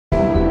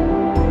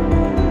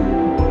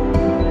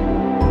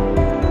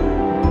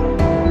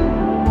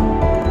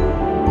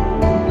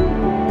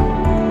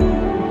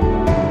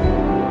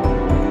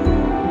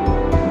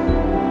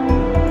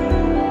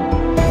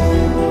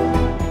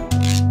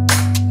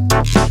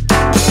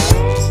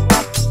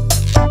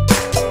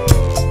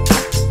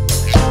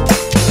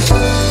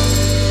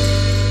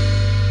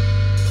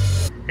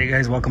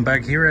guys, welcome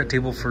back here at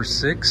Table for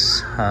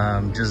Six.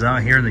 Just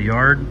out here in the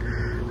yard,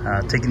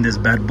 taking this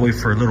bad boy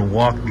for a little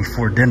walk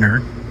before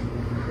dinner.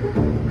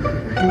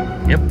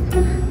 Yep,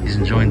 he's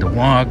enjoying the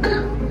walk.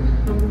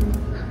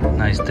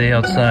 Nice day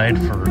outside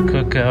for a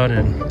cookout,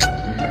 and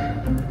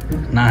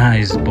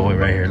nice boy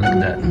right here. Look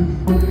at that.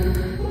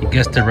 You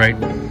guessed it right,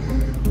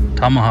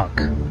 Tomahawk.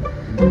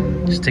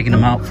 Just taking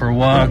him out for a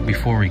walk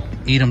before we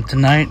eat him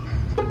tonight.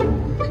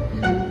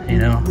 You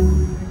know,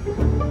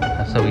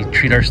 that's how we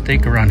treat our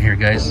steak around here,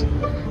 guys.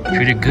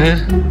 Treat it good,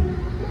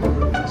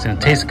 it's gonna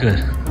taste good.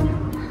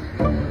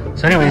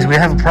 So anyways, we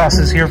have a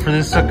process here for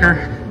this sucker,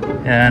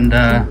 and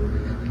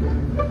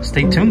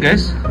stay tuned,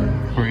 guys.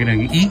 We're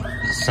gonna eat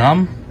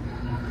some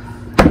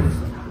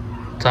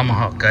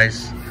Tomahawk,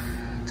 guys.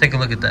 Take a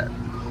look at that.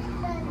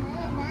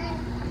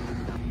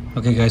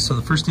 Okay guys, so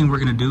the first thing we're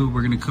gonna do,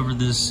 we're gonna cover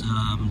this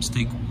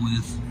steak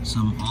with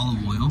some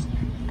olive oil.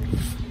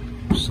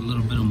 Just a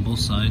little bit on both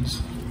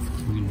sides.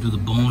 We're gonna do the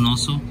bone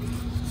also.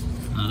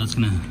 That's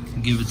gonna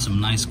give it some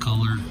nice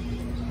color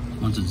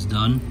once it's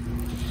done.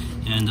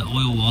 And the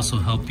oil will also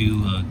help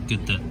you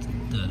get that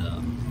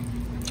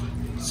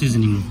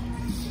seasoning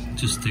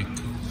to stick.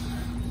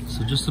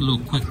 So just a little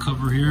quick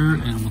cover here,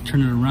 and we'll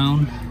turn it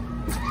around.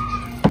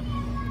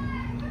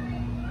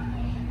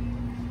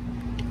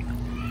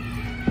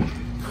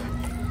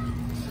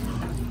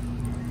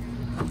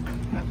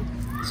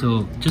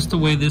 So just the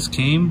way this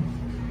came,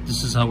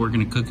 this is how we're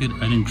gonna cook it.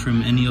 I didn't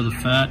trim any of the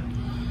fat.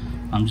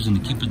 I'm just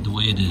gonna keep it the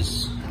way it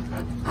is.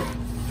 And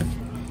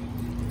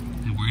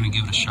we're gonna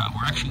give it a shot.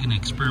 We're actually gonna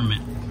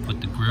experiment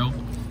with the grill.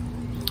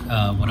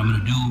 What I'm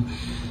gonna do,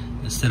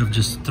 instead of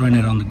just throwing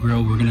it on the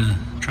grill, we're gonna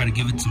try to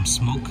give it some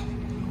smoke.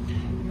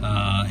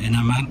 And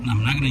I'm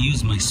not gonna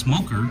use my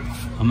smoker,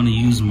 I'm gonna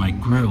use my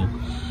grill.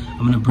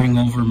 I'm gonna bring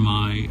over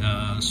my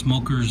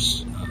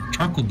smoker's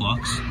charcoal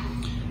box.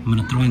 I'm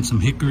gonna throw in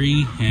some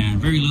hickory and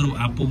very little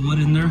apple wood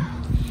in there.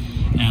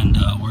 And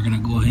we're gonna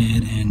go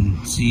ahead and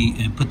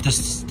put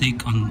this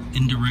steak on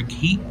indirect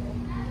heat,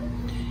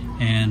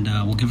 and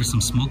we'll give it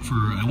some smoke for,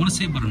 I want to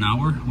say, about an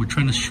hour. We're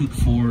trying to shoot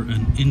for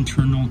an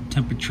internal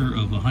temperature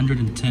of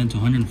 110 to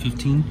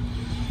 115,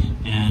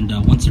 and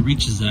once it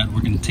reaches that,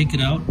 we're gonna take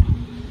it out,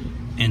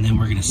 and then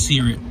we're gonna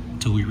sear it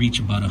till we reach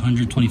about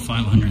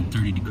 125,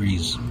 130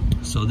 degrees.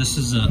 So this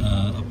is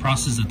a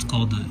process that's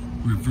called the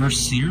reverse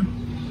sear.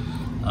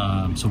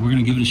 So we're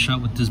gonna give it a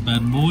shot with this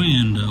bad boy,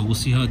 and we'll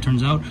see how it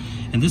turns out.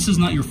 And this is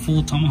not your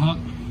full tomahawk.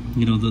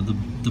 You know,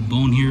 the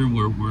bone here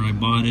where I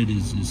bought it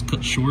is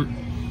cut short,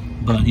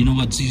 but you know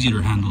what, it's easier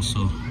to handle,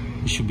 so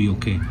it should be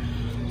okay.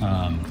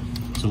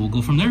 So we'll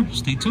go from there.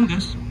 Stay tuned,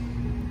 guys.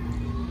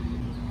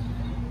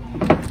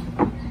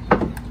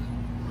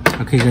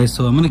 Okay guys,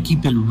 so I'm gonna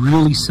keep it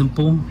really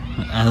simple.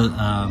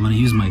 I'm gonna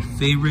use my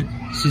favorite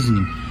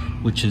seasoning,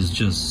 which is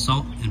just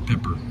salt and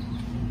pepper.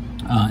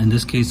 In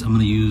this case, I'm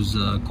gonna use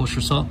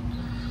kosher salt.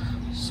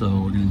 So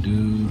we're gonna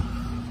do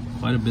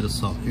quite a bit of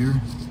salt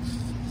here.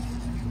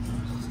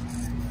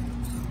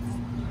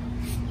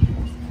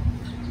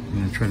 I'm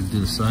gonna try to do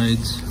the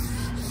sides.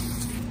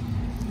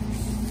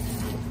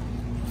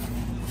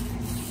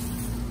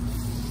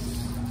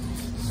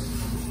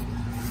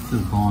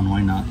 Just go on,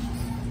 why not?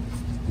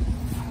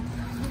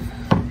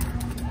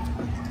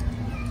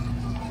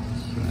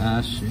 So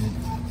that should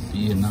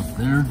be enough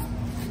there.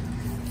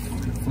 I'm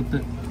gonna flip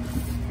it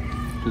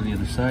to the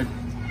other side.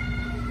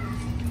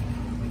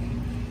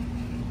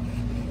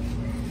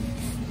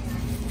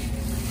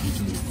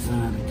 Do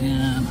that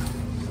again.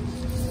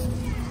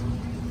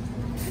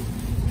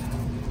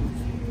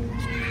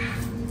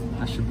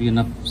 That should be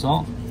enough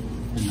salt.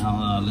 And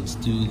now let's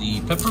do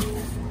the pepper.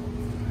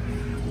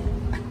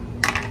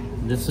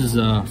 This is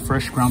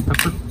fresh ground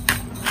pepper.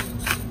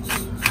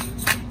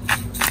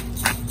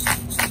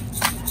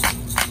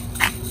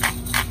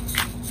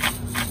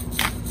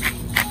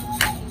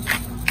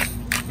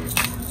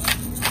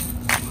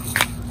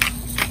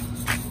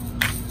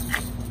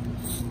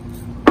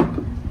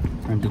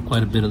 Do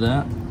quite a bit of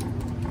that.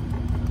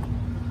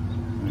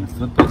 I'm gonna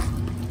flip it.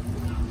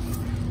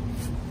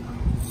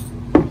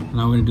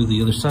 Now we're gonna do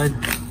the other side.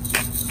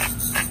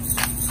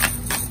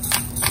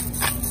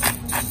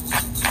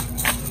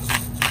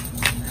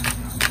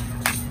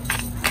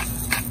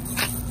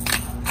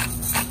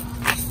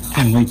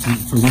 Can't wait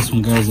for this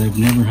one, guys. I've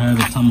never had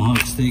a tomahawk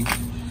steak.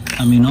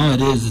 I mean, all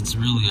it is, it's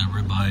really a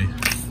ribeye.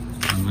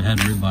 I've had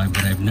ribeye,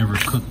 but I've never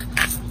cooked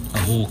a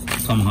whole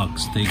tomahawk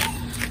steak,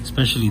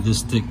 especially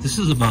this thick. This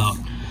is about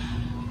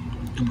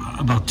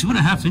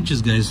 2.5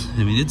 inches, guys.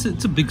 I mean, it's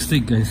a big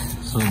steak, guys.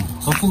 So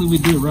hopefully we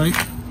do it right.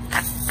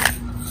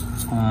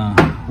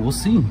 We'll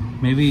see.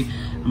 Maybe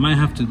I might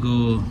have to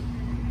go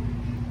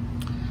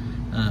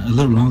a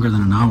little longer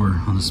than an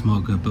hour on the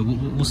smoke, but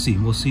we'll see.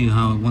 We'll see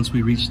how, once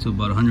we reach to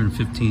about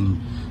 115,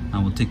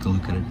 we'll take a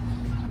look at it.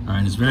 All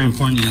right, it's very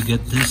important that you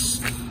get this,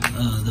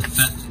 the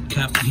fat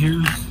cap here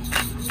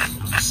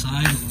on the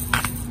side.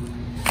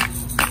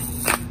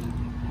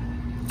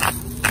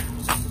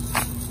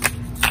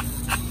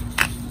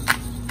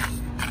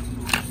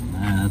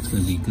 That's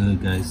gonna be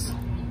good, guys.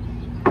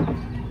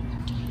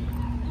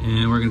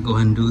 And we're gonna go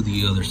ahead and do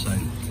the other side.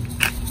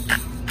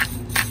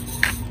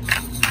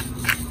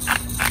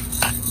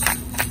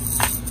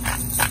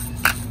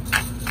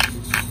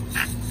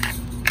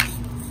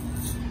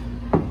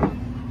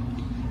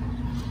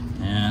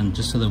 And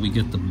just so that we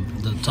get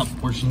the top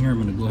portion here, I'm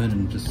gonna go ahead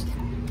and just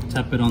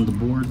tap it on the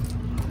board.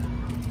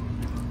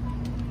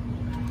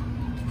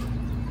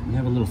 We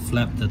have a little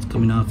flap that's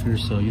coming off here,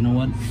 so you know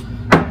what?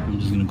 I'm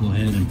just gonna go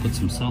ahead and put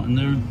some salt in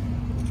there.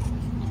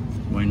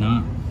 Why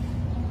not?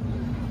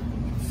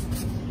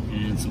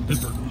 And some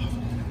pepper.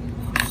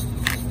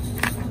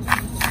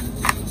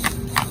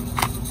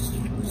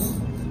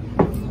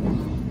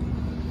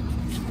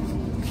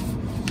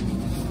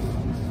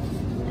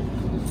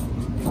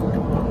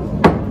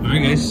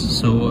 Alright guys,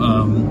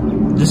 so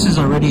this is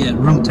already at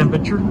room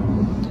temperature,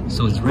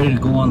 so it's ready to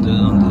go on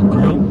the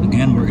grill.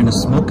 Again, we're gonna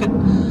smoke it.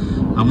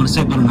 I'm gonna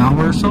say about an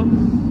hour or so.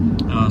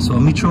 So I'll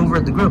meet you over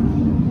at the grill.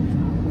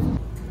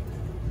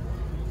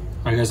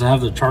 Alright guys, I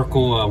have the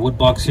charcoal wood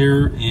box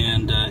here,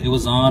 and it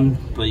was on,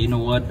 but you know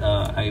what?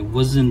 I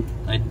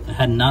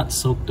had not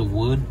soaked the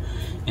wood,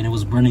 and it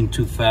was burning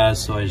too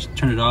fast, so I just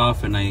turned it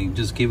off and I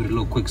just gave it a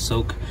little quick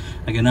soak.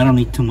 Again, I don't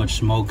need too much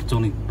smoke. It's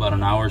only about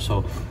an hour,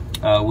 so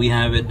we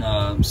have it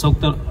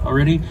soaked up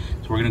already,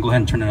 so we're gonna go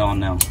ahead and turn it on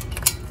now.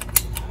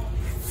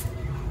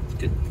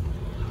 Good.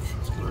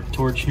 Let's get our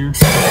torch here.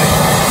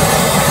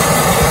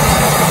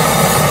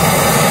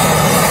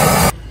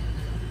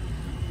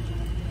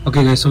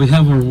 Okay guys, so we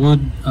have our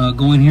wood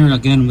going here.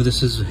 Again,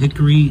 this is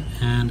hickory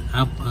and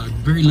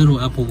very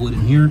little apple wood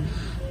in here.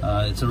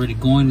 It's already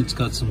going. It's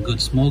got some good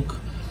smoke,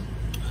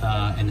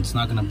 and it's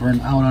not gonna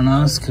burn out on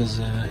us because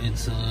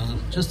it's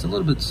just a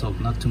little bit soaked,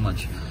 not too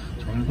much.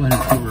 So we're gonna go ahead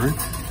and cover it.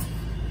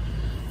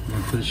 We're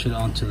gonna push it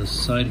onto the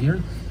side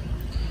here,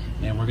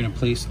 and we're gonna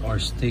place our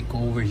steak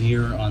over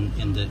here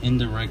in the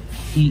indirect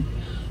heat.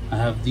 I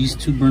have these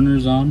two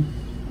burners on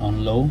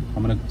low.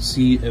 I'm gonna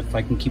see if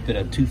I can keep it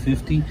at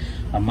 250.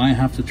 I might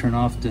have to turn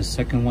off this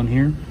second one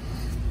here.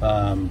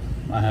 I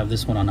have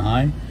this one on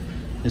high.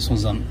 This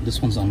one's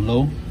on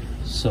low.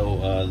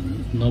 So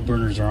no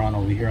burners are on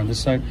over here on this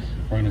side.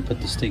 We're gonna put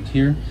the steak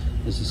here.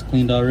 This is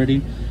cleaned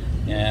already,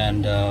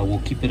 and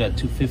we'll keep it at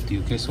 250.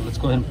 Okay, so let's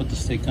go ahead and put the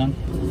steak on.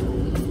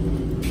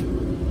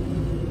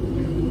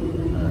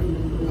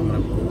 I'm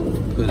gonna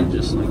put it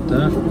just like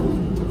that,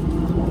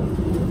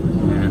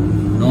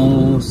 and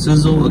no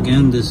sizzle.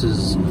 Again, this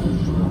is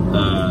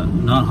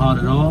not hot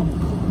at all.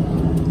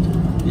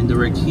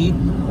 Indirect heat.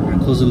 We're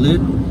gonna close the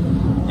lid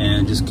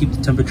and just keep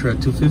the temperature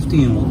at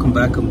 250, and we'll come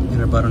back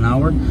in about an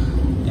hour,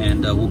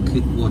 and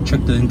we'll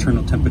check the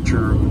internal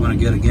temperature. We want to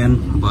get again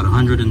about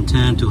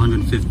 110 to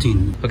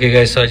 115. Okay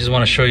guys, so I just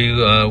want to show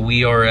you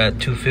we are at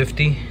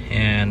 250,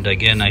 and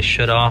again I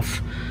shut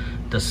off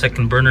the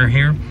second burner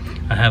here.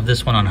 I have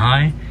this one on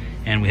high,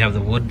 and we have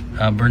the wood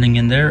burning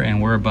in there,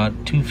 and we're about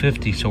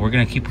 250. So we're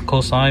gonna keep a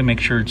close eye, make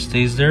sure it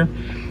stays there,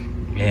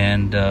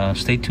 and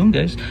stay tuned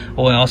guys.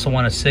 Oh, I also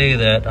want to say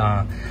that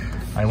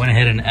I went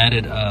ahead and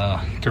added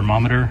a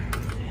thermometer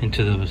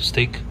into the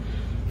steak,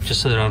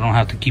 just so that I don't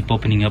have to keep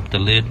opening up the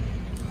lid.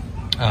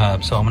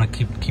 So I'm gonna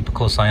keep a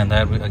close eye on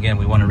that. Again,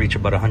 we want to reach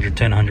about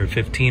 110,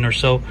 115 or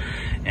so,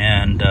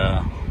 and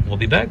we'll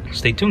be back.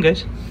 Stay tuned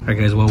guys. All right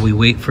guys, while we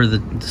wait for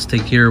the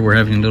steak here, we're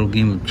having a little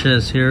game of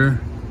chess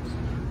here.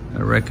 I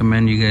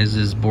recommend you guys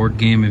this board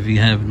game. If you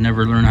have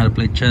never learned how to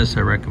play chess,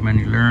 I recommend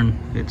you learn.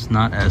 It's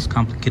not as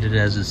complicated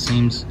as it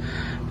seems,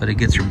 but it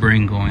gets your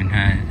brain going.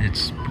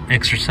 It's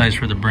exercise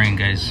for the brain,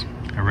 guys.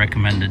 I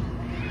recommend it.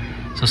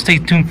 So stay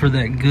tuned for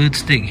that good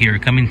steak here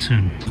coming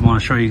soon. I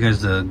want to show you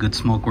guys the good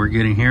smoke we're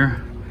getting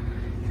here,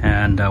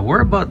 and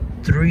we're about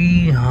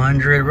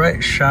 300,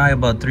 right shy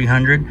about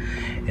 300,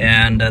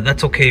 and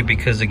that's okay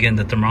because again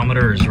the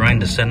thermometer is right in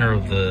the center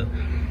of the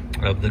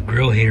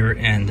grill here,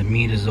 and the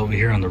meat is over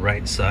here on the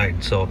right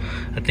side. So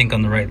I think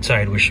on the right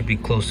side we should be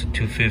close to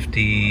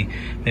 250,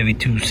 maybe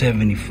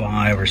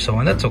 275 or so,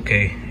 and that's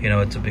okay. You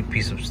know, it's a big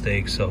piece of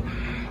steak, so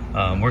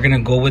we're gonna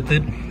go with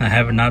it. I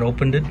have not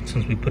opened it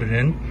since we put it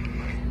in.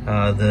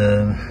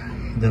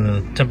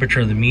 The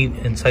temperature of the meat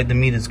inside the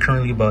meat is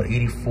currently about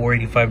 84,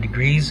 85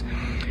 degrees.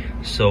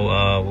 So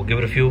we'll give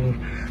it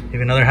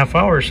maybe another half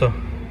hour or so.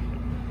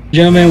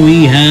 Gentlemen,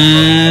 we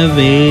have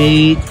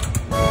a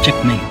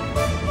checkmate.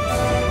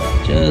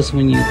 Just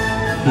when he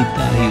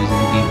thought he was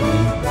gonna beat me.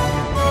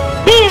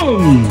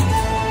 Boom!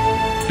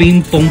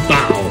 Bing bong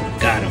pow!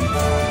 Got him.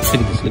 Look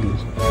at this, look at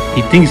this.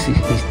 He thinks he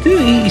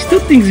still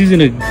thinks he's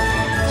gonna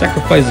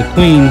sacrifice the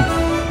queen.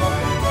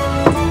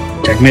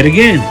 Checkmate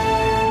again.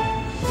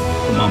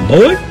 Come on,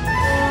 boy.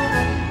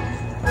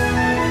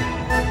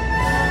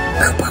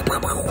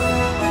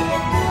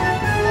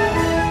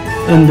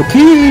 And the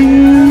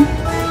king.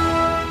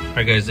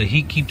 Alright guys, the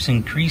heat keeps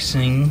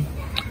increasing.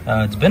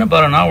 It's been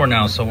about an hour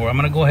now, so I'm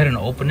gonna go ahead and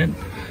open it,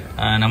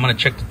 and I'm gonna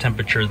check the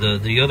temperature.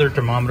 The other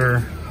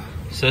thermometer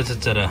says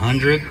it's at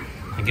 100.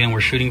 Again, we're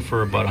shooting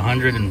for about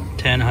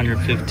 110,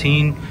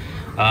 115,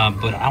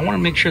 but I want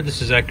to make sure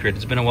this is accurate.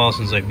 It's been a while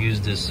since I've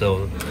used this,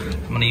 so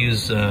I'm gonna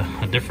use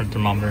a different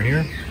thermometer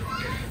here.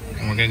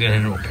 And we're gonna go ahead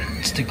and open it.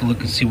 Let's take a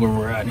look and see where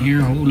we're at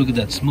here. Oh, look at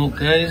that smoke,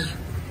 guys.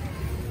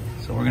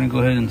 So we're gonna go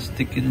ahead and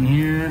stick it in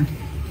here.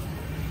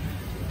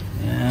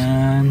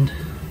 And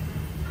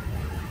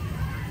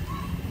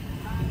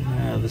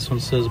yeah, this one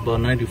says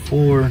about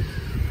 94.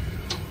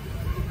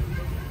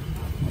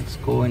 Let's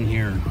go in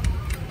here.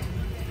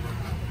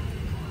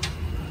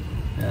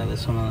 Yeah,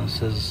 this one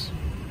says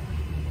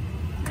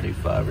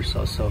 35 or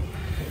so. So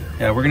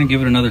yeah, we're gonna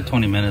give it another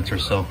 20 minutes or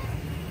so.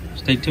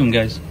 Stay tuned,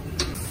 guys.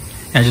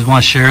 I just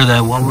want to share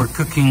that while we're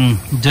cooking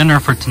dinner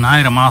for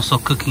tonight, I'm also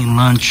cooking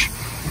lunch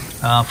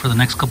for the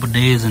next couple of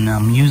days, and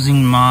I'm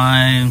using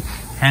my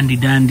handy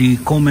dandy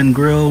Coleman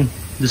grill.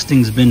 This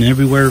thing's been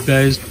everywhere,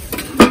 guys.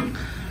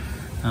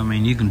 I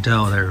mean, you can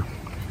tell there,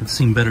 it's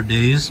seen better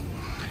days.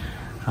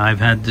 I've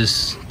had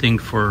this thing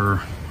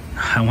for,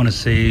 I want to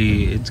say,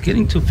 it's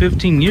getting to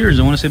 15 years.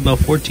 I want to say about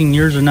 14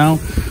 years or now.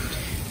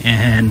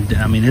 And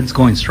I mean, it's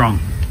going strong.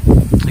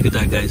 Look at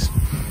that, guys.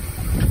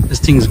 This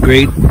thing's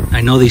great.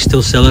 I know they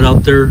still sell it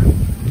out there.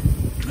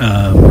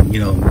 You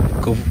know,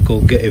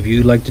 go get, if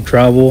you like to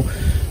travel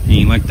and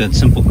you like that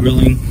simple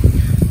grilling,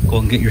 go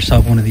and get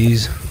yourself one of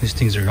these. These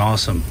things are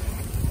awesome.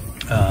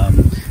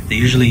 They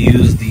usually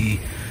use the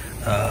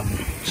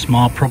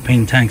small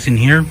propane tanks in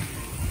here,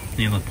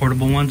 you know, the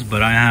portable ones,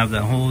 but I have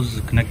that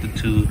hose connected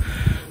to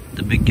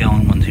the big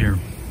gallon ones here.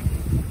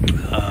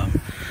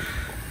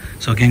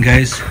 So again,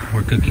 guys,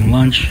 we're cooking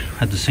lunch.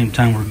 At the same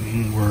time,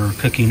 we're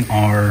cooking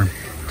our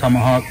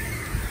Tomahawk.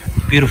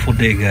 Beautiful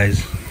day,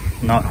 guys.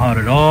 Not hot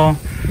at all.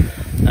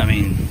 I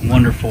mean,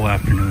 wonderful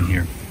afternoon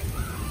here.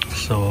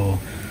 So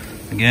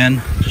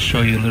again, just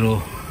show you a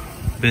little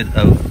bit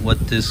of what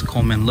this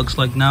Coleman looks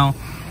like now.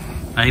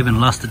 I even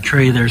lost the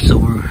tray there, so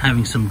we're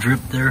having some drip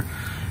there.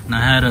 And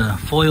I had a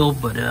foil,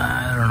 but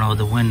I don't know,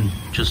 the wind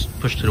just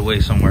pushed it away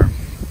somewhere.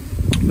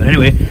 But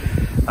anyway,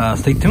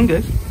 stay tuned,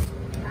 guys.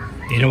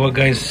 You know what,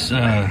 guys,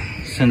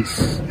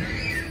 since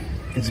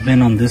it's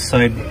been on this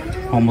side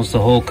almost the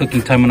whole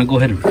cooking time, I'm gonna go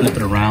ahead and flip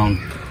it around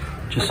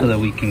just so that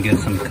we can get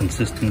some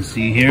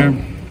consistency here.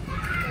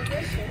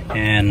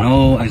 And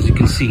no, as you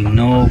can see,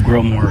 no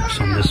grill marks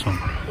on this one.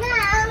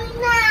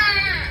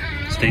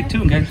 Stay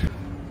tuned, guys.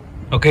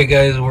 Okay,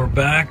 guys, we're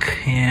back,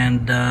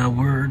 and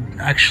we're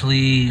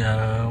actually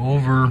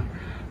over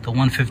the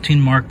 115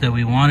 mark that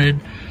we wanted.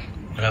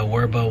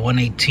 We're about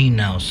 118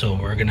 now, so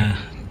we're gonna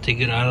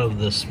take it out of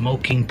the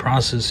smoking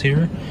process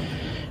here,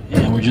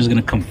 and we're just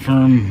gonna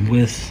confirm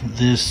with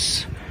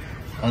this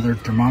other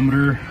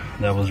thermometer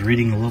that was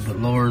reading a little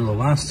bit lower the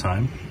last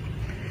time.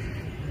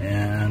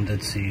 And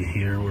let's see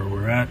here where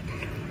we're at.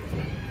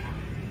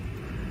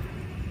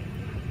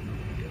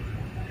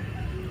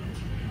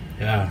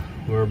 Yeah,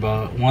 we're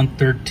about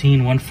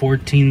 113,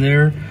 114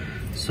 there.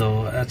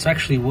 So that's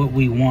actually what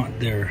we want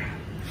there.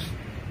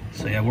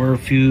 So yeah, we're a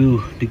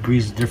few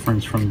degrees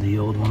difference from the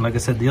old one. Like I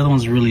said, the other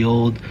one's really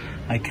old.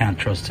 I can't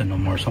trust it no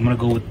more. So I'm gonna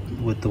go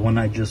with the one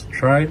I just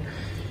tried.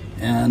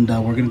 And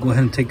we're gonna go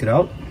ahead and take it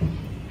out.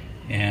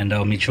 And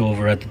I'll meet you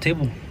over at the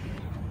table.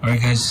 All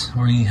right, guys,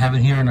 we have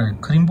it here on our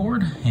cutting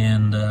board.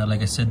 And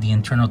like I said, the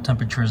internal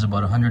temperature is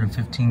about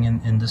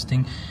 115 in this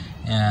thing.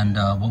 And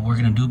what we're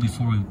gonna do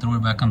before we throw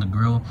it back on the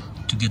grill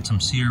to get some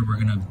sear, we're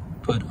gonna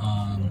put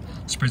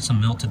spread some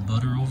melted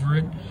butter over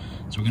it.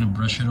 So we're gonna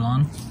brush it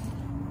on.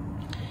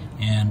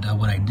 And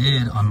what I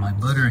did on my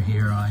butter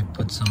here, I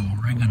put some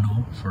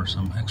oregano for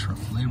some extra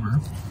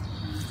flavor.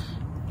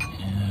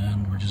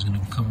 And we're just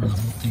gonna cover the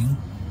whole thing,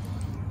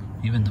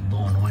 even the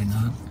bone, why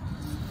not?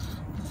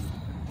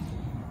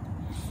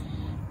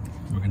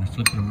 We're gonna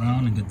flip it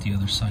around and get the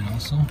other side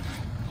also.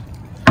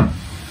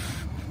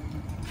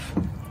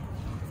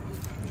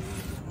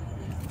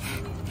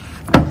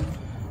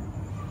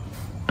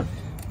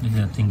 Look at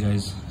that thing,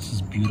 guys. This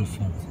is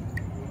beautiful.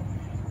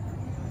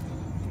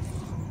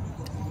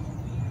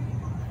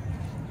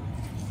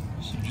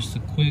 So just a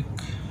quick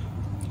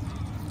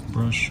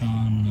brush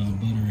on the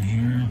butter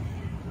here.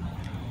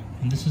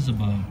 And this is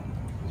about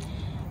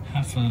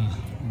half a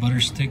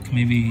butter stick,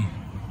 maybe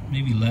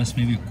less,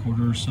 maybe a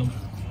quarter or so.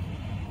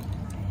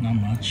 Not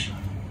much.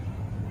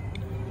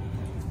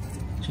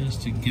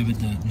 Just to give it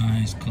that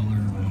nice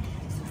color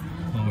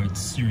while it's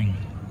searing.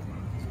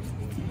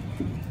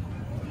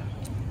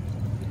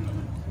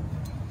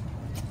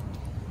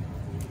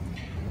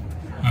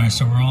 Alright,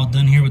 so we're all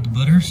done here with the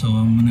butter, so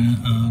I'm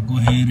gonna go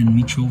ahead and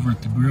meet you over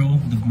at the grill.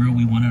 The grill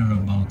we want it at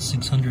about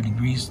 600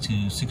 degrees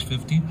to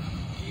 650.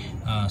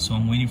 So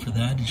I'm waiting for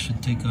that. It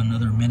should take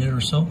another minute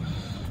or so.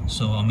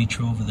 So I'll meet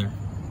you over there.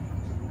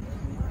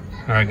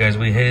 Alright, guys,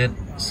 we hit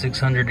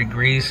 600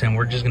 degrees and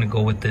we're just gonna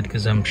go with it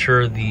because I'm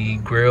sure the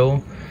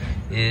grill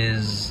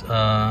is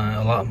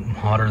a lot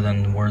hotter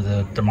than where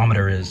the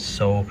thermometer is.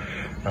 So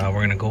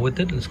we're gonna go with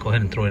it. Let's go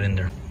ahead and throw it in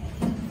there.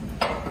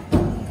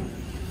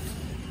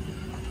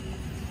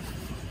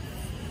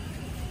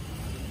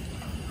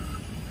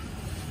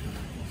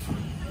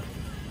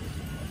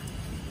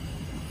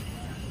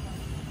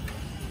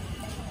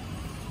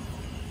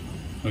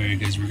 Alright,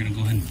 guys, we're gonna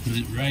go ahead and put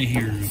it right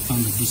here. I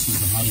found that this is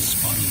the hottest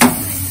spot of the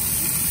grill.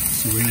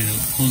 So we're gonna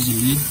close the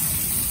lid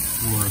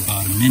for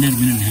about a minute,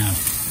 minute and a half,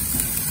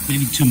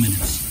 maybe 2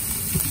 minutes.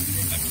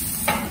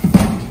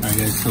 Alright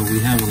guys, so we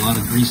have a lot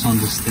of grease on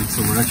this stick,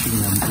 so we're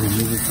actually going to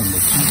remove it from the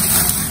heat.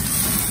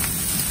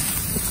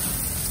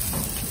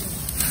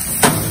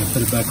 We're going to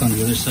put it back on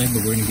the other side,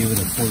 but we're going to give it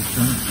a full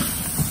turn.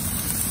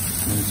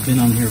 And it's been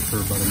on here for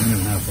about a minute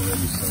and a half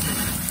already, so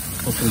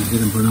hopefully it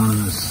didn't burn on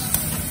us.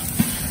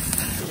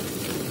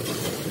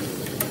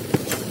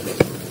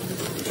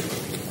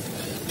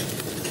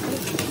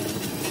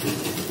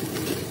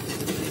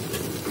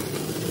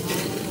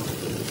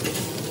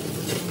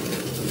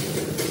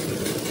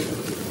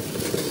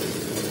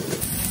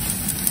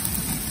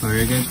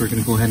 Alright guys, we're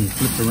going to go ahead and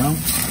flip it around.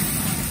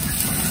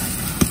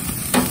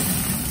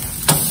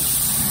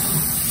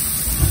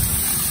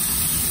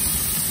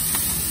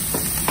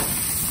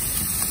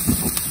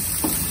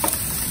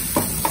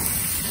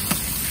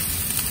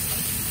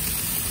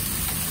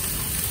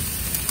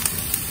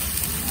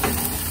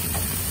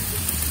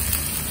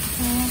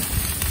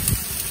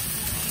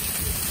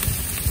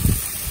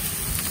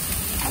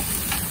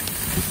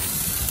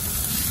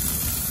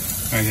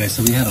 Alright guys,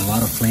 so we had a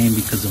lot of flame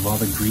because of all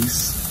the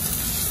grease.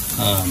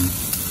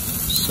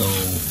 So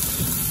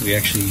we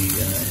actually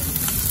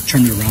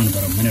turned it around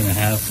about a minute and a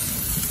half.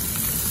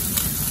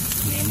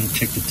 And I'm going to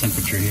check the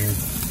temperature here.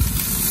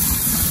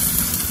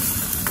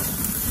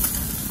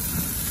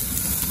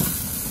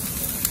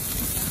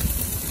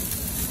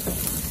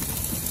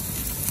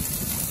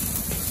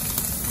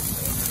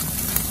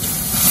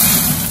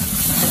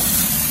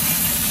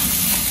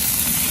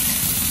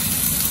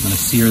 I'm going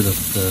to sear the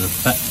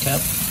fat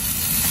cap.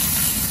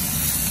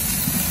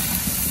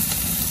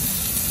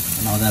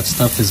 Now that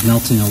stuff is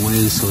melting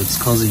away, so it's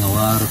causing a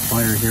lot of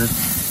fire here.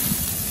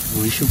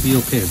 We should be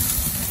okay.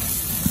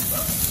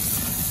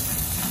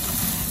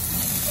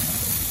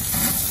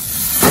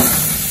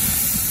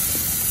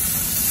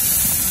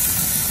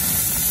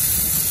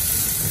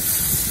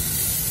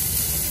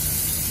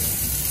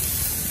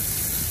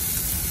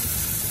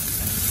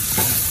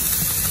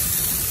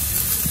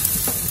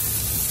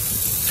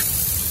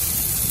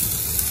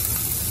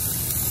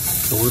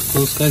 So we're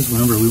close, guys.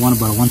 Remember, we want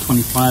about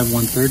 125,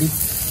 130.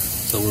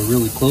 So we're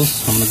really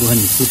close. I'm going to go ahead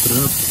and flip it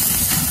up.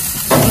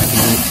 So I can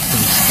get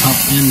this top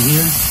end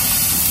here.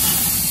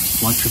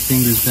 Watch your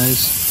fingers, guys.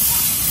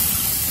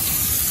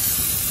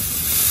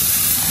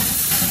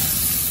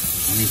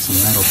 I need some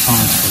metal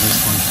tongs for this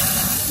one.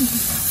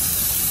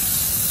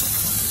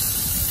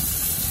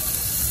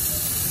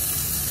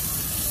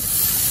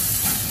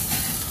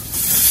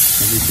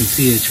 As you can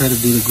see, I try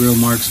to do the grill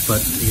marks, but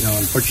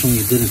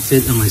unfortunately it didn't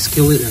fit in my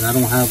skillet, and I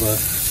don't have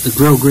the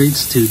grill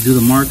grates to do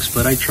the marks,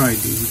 but I tried.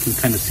 You can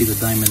kind of see the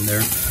diamond there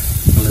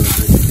a little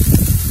bit.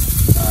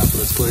 But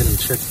let's go ahead and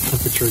check the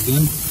temperature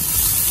again.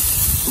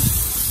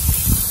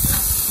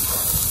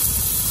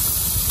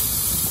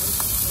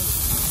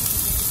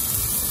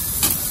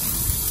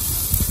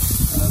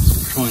 So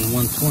we're showing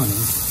 120.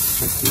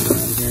 Check the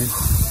around here.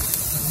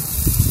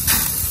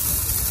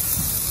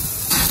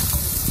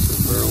 So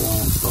we're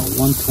about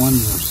 120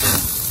 or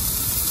so.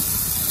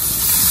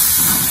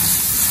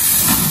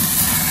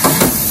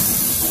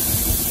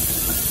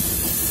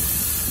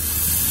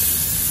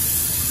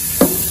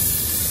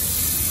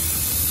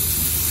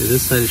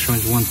 This side is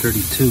showing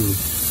 132.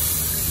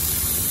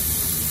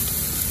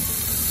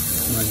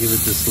 I'm gonna give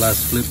it this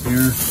last flip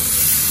here.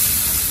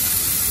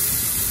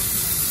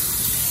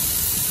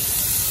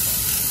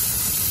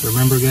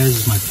 Remember guys,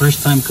 it's my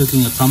first time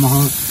cooking a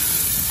tomahawk.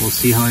 We'll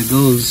see how it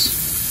goes.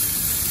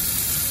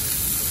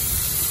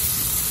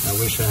 I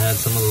wish I had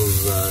some of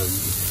those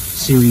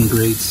searing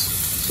grates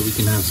so we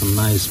can have some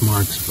nice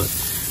marks, but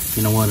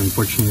you know what,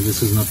 unfortunately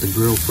this is not the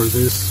grill for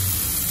this.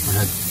 I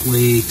had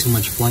way too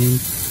much flame.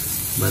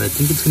 But I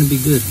think it's going to be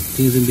good. I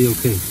think it's going to be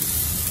okay.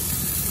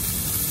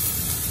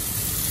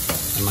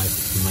 And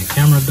my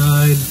camera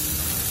died.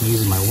 I'm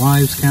using my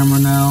wife's camera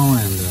now,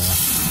 and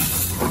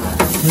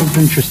it was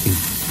interesting.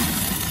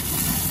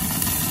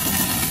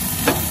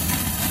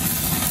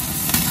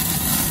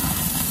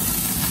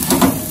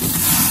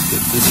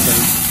 Get this guy.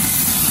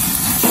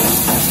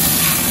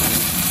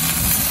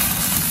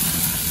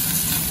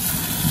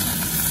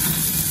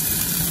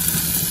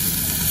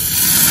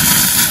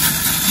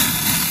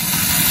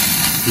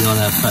 See all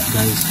that fat,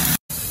 guys.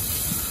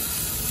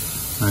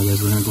 Alright guys,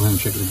 we're gonna go ahead and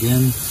check it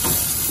again.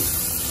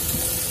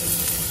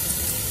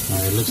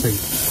 Alright, looks like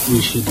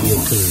we should be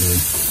okay there.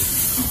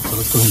 So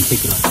let's go ahead and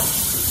take it out.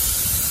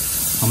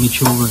 I'll meet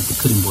you over at the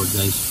cutting board,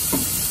 guys.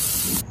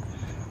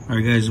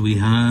 Alright guys, we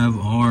have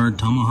our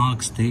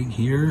tomahawk steak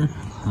here.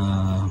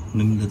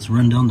 Let's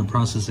run down the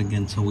process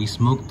again. So we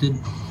smoked it.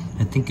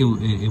 I think it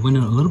went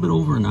a little bit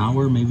over an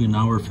hour, maybe an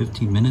hour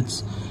 15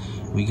 minutes.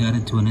 We got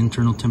it to an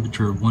internal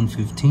temperature of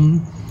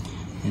 115.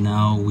 And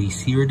now we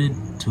seared it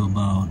to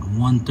about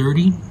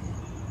 130,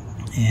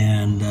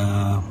 and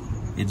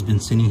it's been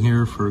sitting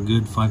here for a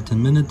good 5-10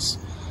 minutes,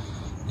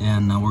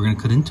 and now we're gonna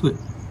cut into it.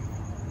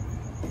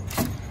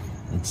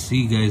 Let's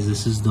see guys,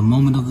 this is the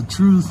moment of the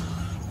truth.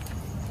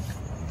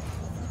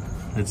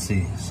 Let's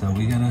see, so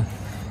we gotta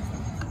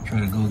try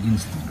to go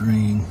against the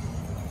grain.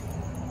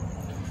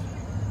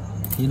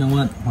 You know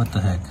what? What the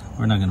heck?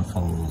 We're not gonna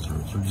follow those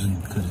rules. We're just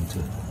gonna cut into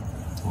it.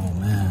 Oh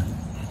man.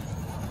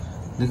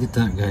 Look at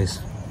that, guys.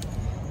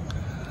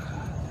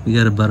 We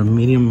got about a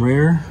medium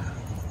rare.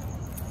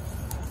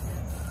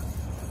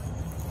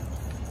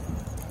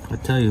 I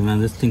tell you, man,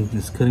 this thing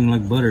is cutting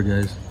like butter,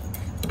 guys.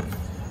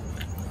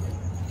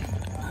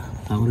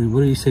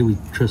 What do you say we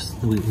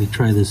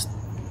try this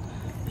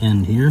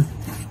end here?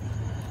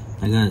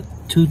 I got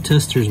 2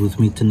 testers with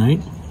me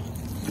tonight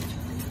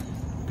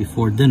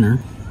before dinner.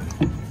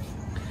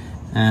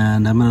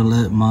 And I'm gonna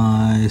let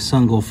my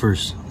son go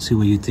first. See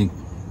what you think.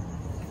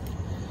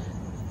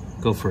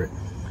 Go for it.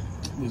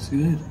 Looks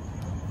good.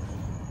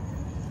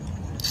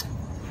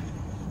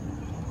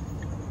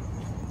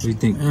 What do you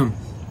think? Yeah,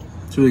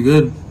 it's really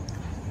good.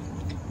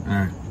 All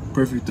right.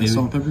 Perfect. The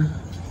salt and pepper.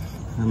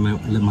 I'm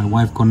gonna let my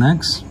wife go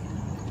next.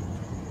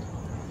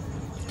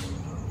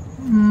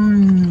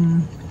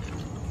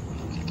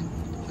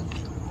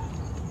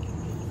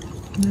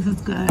 This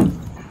is good. Do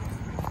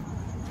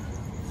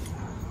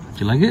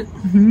you like it?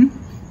 Mm-hmm.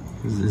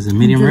 Is it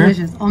medium rare?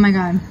 Delicious. Oh my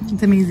god,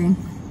 it's amazing.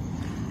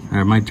 All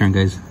right, my turn,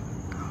 guys.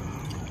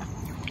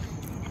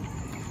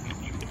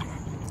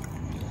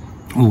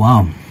 Oh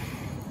wow,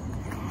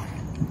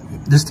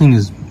 this thing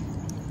is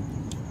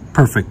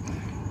perfect.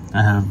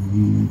 I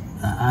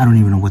don't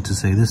even know what to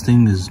say. This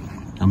thing is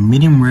a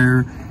medium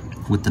rare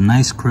with the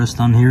nice crust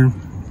on here.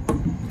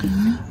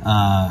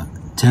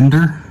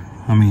 Tender.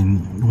 I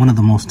mean, one of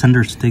the most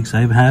tender steaks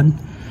I've had.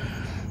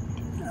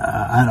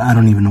 I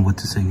don't even know what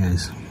to say,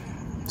 guys.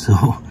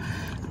 So,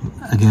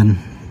 again,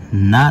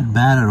 not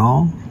bad at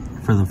all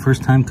for the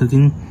first time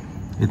cooking.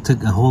 It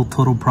took a whole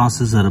total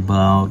process at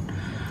about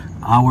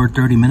hour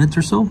 30 minutes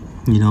or so,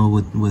 you know,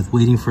 with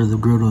waiting for the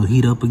grill to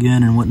heat up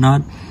again and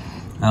whatnot.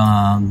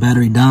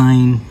 Battery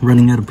dying,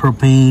 running out of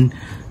propane,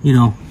 you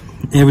know,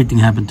 everything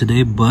happened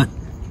today, but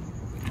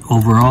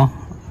overall,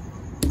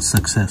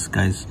 success,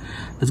 guys.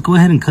 Let's go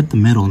ahead and cut the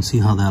middle and see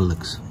how that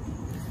looks.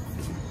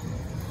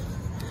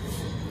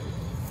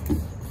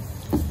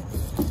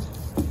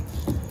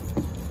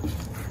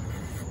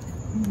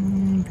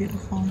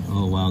 Beautiful.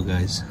 Oh wow,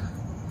 guys,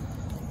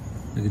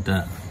 look at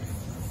that.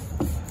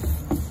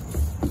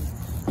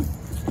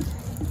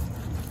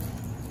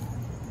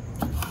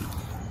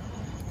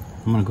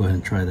 I'm gonna go ahead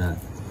and try that.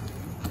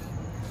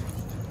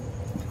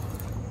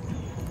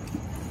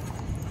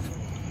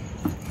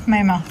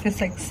 My mouth is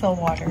like so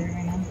watery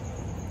right now.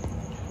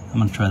 I'm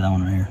gonna try that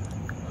one right here.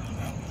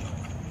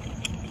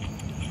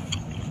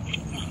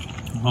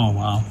 Oh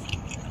wow.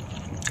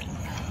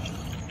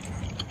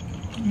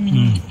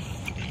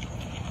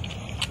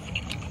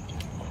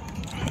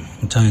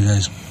 I'll tell you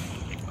guys,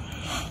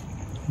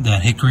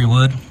 that hickory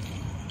wood,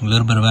 a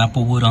little bit of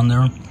apple wood on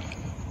there,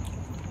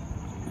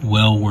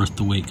 well worth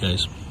the wait,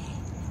 guys.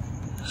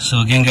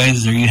 So again,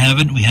 guys, there you have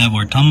it. We have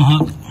our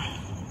tomahawk,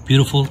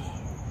 beautiful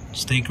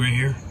steak right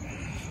here.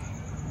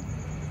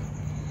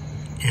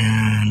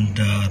 And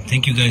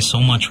thank you guys so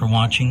much for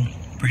watching.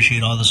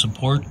 Appreciate all the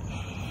support.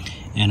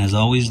 And as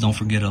always, don't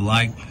forget to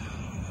like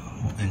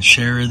and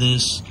share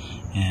this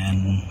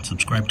and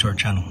subscribe to our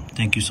channel.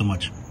 Thank you so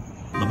much.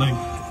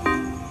 Bye-bye.